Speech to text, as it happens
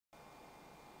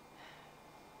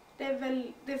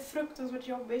Det är fruktansvärt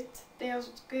jobbigt det jag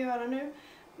ska göra nu.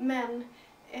 Men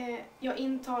jag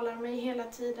intalar mig hela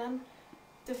tiden.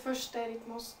 Det första är ditt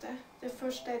måste. Det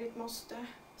första är ditt måste.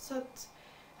 Så att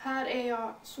här är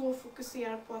jag så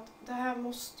fokuserad på att det här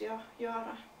måste jag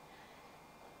göra.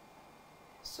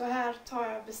 Så här tar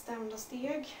jag bestämda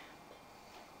steg.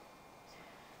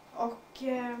 Och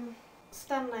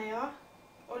stannar jag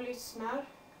och lyssnar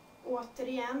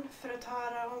återigen för att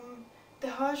höra om det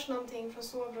hörs någonting från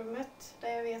sovrummet där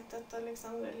jag vet att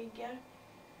Alexandra ligger.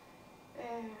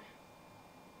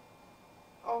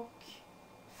 Och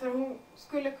för hon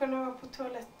skulle kunna vara på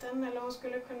toaletten eller hon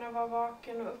skulle kunna vara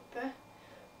vaken och uppe.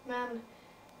 Men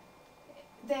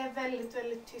det är väldigt,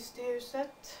 väldigt tyst i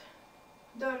huset.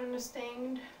 Dörren är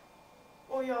stängd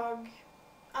och jag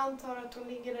antar att hon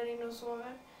ligger där inne och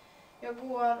sover. Jag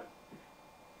går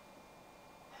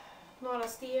några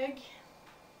steg,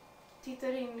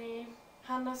 tittar in i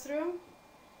Hannas rum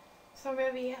som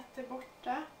jag vet är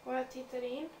borta och jag tittar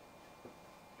in.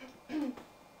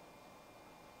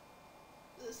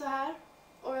 Så här.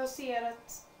 Och jag ser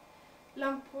att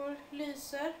lampor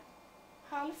lyser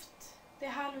halvt. Det är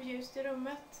halvljust i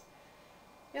rummet.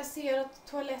 Jag ser att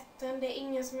toaletten, det är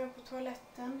ingen som är på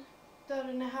toaletten.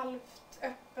 Dörren är halvt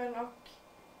öppen och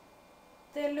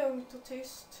det är lugnt och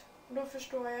tyst. Och då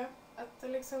förstår jag att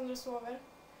Alexandra sover.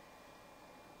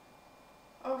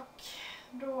 Och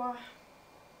då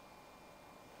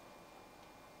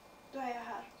är jag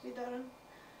här vid dörren.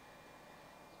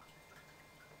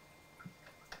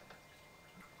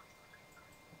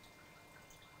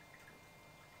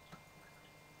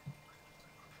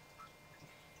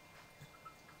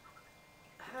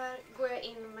 Här går jag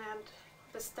in med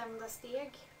bestämda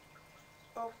steg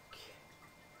och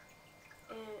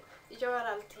gör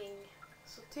allting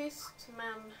så tyst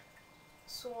men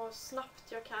så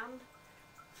snabbt jag kan.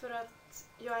 För att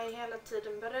jag är hela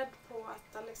tiden beredd på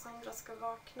att Alexandra ska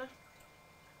vakna.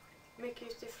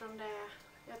 Mycket utifrån det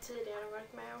jag tidigare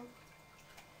varit med om.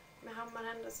 Med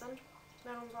hammarhändelsen,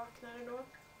 när hon vaknade då.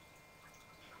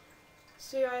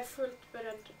 Så jag är fullt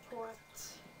beredd på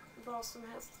att vad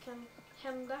som helst kan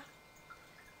hända.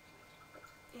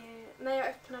 När jag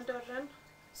öppnar dörren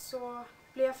så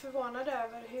blir jag förvånad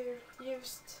över hur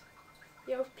ljust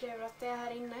jag upplever att det är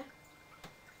här inne.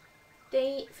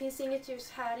 Det finns inget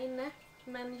ljus här inne,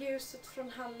 men ljuset från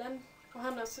hallen och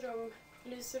Hannas rum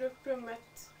lyser upp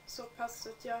rummet så pass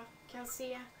att jag kan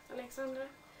se Alexandra.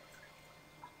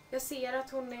 Jag ser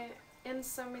att hon är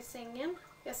ensam i sängen.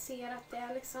 Jag ser att det är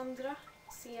Alexandra.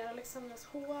 Jag ser Alexandras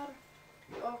hår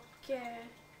och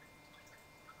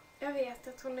jag vet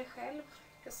att hon är själv.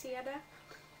 Jag ser det.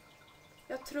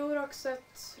 Jag tror också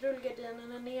att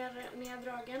rullgardinen är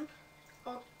neddragen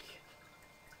och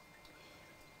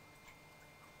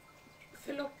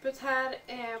förloppet här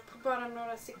är på bara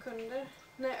några sekunder.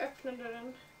 När jag öppnar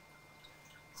dörren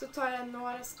så tar jag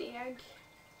några steg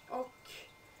och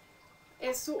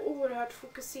är så oerhört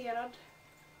fokuserad.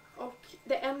 Och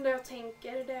det enda jag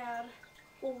tänker det är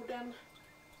orden.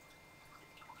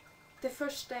 Det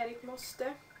första är ditt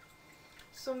måste.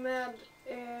 Så med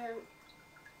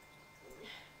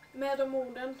de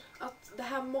orden att det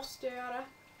här måste jag göra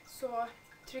så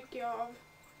trycker jag av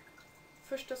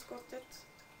första skottet.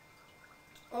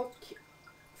 Och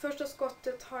första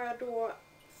skottet har jag då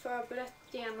förberett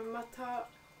genom att ha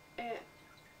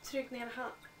tryckt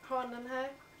ner hanen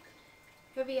här.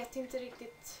 Jag vet inte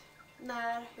riktigt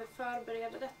när jag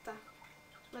förbereder detta.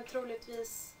 Men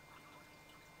troligtvis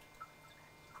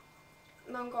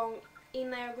någon gång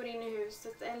innan jag går in i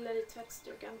huset eller i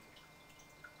tvättstugan.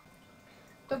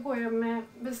 Då går jag med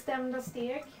bestämda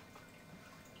steg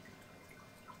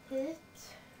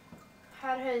hit.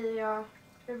 Här höjer jag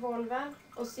revolvern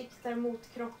och siktar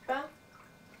mot kroppen.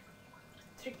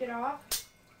 Trycker av.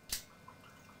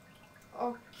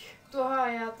 Och då hör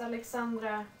jag att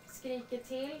Alexandra skriker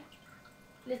till.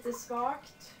 Lite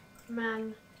svagt,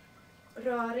 men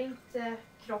rör inte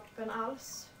kroppen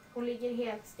alls. Hon ligger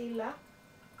helt stilla.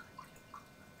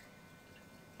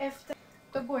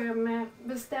 Då går jag med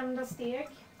bestämda steg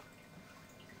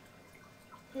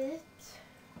hit.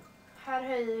 Här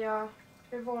höjer jag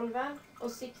revolvern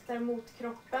och siktar mot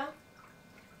kroppen.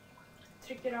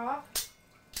 Trycker av.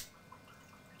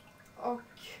 Och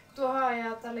då hör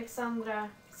jag att Alexandra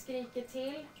skriker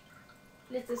till.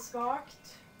 Lite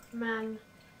svagt, men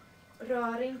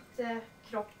rör inte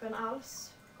kroppen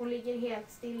alls. Hon ligger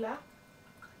helt stilla.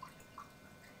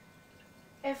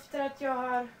 Efter att jag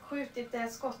har skjutit det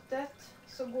skottet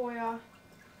så går jag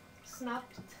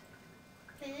snabbt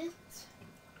hit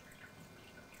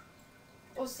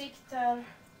och siktar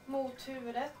mot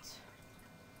huvudet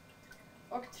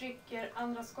och trycker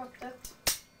andra skottet.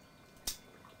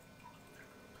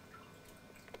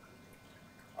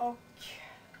 Och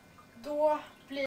då blir